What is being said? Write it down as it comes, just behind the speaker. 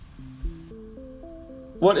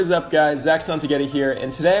What is up, guys? Zach Santaghetti here,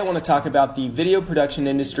 and today I want to talk about the video production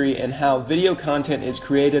industry and how video content is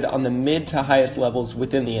created on the mid to highest levels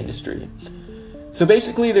within the industry. So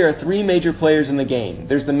basically, there are three major players in the game.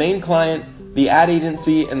 There's the main client, the ad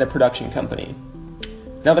agency, and the production company.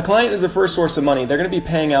 Now, the client is the first source of money. They're going to be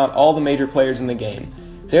paying out all the major players in the game.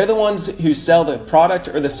 They're the ones who sell the product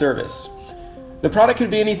or the service. The product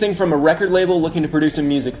could be anything from a record label looking to produce a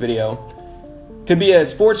music video, could be a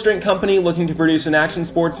sports drink company looking to produce an action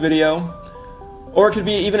sports video, or it could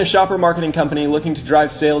be even a shopper marketing company looking to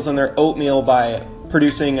drive sales on their oatmeal by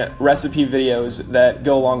producing recipe videos that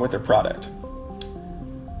go along with their product.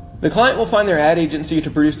 The client will find their ad agency to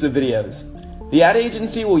produce the videos. The ad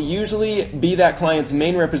agency will usually be that client's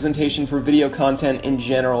main representation for video content in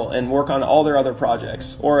general and work on all their other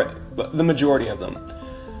projects, or the majority of them.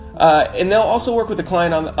 And they'll also work with the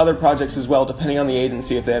client on other projects as well, depending on the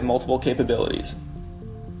agency if they have multiple capabilities.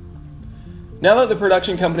 Now that the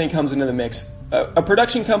production company comes into the mix, a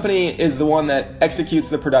production company is the one that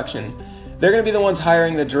executes the production. They're going to be the ones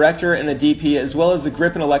hiring the director and the DP as well as the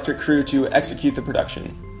grip and electric crew to execute the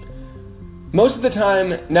production. Most of the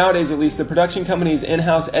time, nowadays at least, the production company's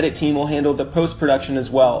in-house edit team will handle the post-production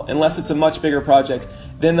as well. Unless it's a much bigger project,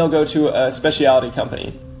 then they'll go to a specialty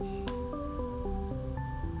company.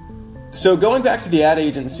 So going back to the ad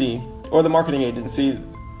agency or the marketing agency,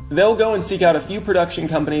 they'll go and seek out a few production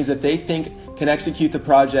companies that they think can execute the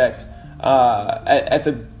project at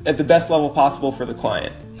the best level possible for the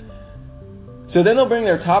client. So then they'll bring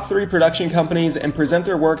their top 3 production companies and present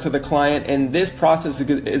their work to the client, and this process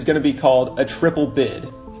is going to be called a triple bid.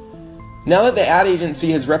 Now that the ad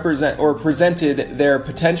agency has presented their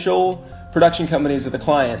potential production companies to the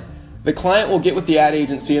client will get with the ad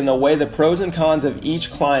agency and they'll weigh the pros and cons of each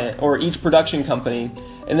client or each production company,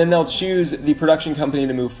 and then they'll choose the production company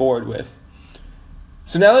to move forward with.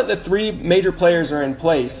 So now that the 3 major players are in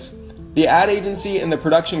place, the ad agency and the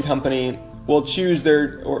production company will choose their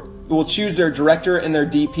director and their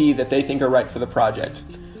DP that they think are right for the project.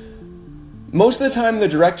 Most of the time, the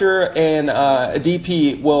director and a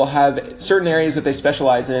DP will have certain areas that they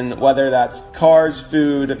specialize in, whether that's cars,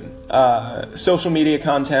 food, social media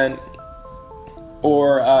content,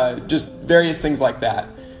 or just various things like that.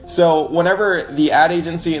 So whenever the ad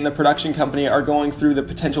agency and the production company are going through the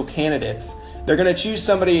potential candidates, they're going to choose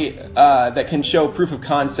somebody that can show proof of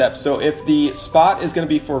concept. So if the spot is going to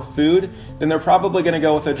be for food, then they're probably going to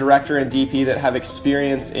go with a director and DP that have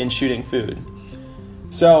experience in shooting food.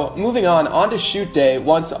 So moving on to shoot day,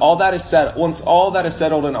 once all that is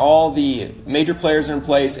settled and all the major players are in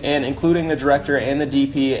place, and including the director and the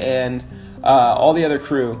DP and all the other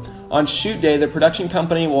crew, on shoot day, the production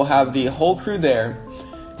company will have the whole crew there.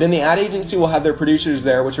 Then the ad agency will have their producers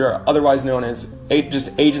there, which are otherwise known as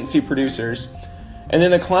just agency producers. And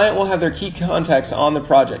then the client will have their key contacts on the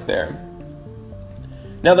project there.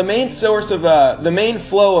 Now the main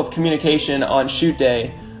flow of communication on shoot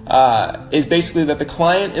day is basically that the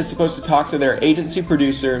client is supposed to talk to their agency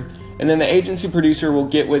producer, and then the agency producer will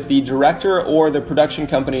get with the director or the production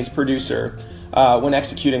company's producer when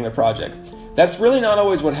executing the project. That's really not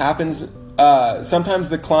always what happens. Sometimes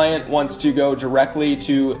the client wants to go directly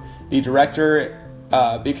to the director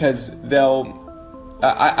because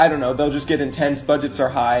I don't know, they'll just get intense, budgets are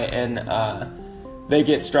high, and they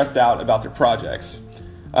get stressed out about their projects.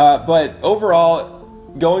 But overall,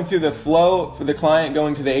 going through the flow for the client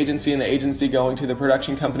going to the agency and the agency going to the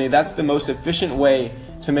production company, that's the most efficient way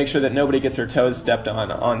to make sure that nobody gets their toes stepped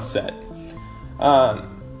on set.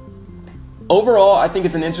 Overall, I think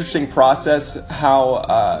it's an interesting process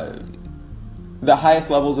how the highest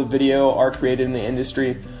levels of video are created in the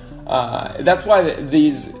industry. That's why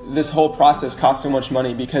this whole process costs so much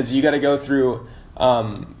money, because you got to go through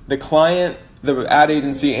the client, the ad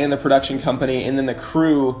agency, and the production company, and then the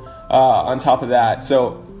crew on top of that.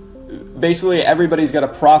 So basically everybody's got a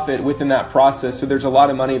profit within that process, so there's a lot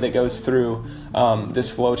of money that goes through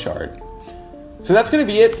this flow chart. So that's going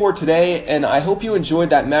to be it for today, and I hope you enjoyed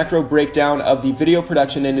that macro breakdown of the video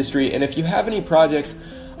production industry. And if you have any projects,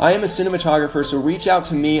 I am a cinematographer, so reach out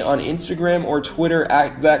to me on Instagram or Twitter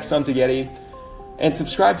at Zach Santaghetti, and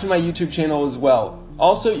subscribe to my YouTube channel as well.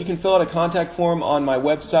 Also, you can fill out a contact form on my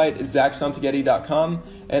website, ZachSantaghetti.com,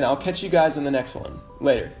 and I'll catch you guys in the next one.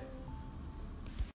 Later.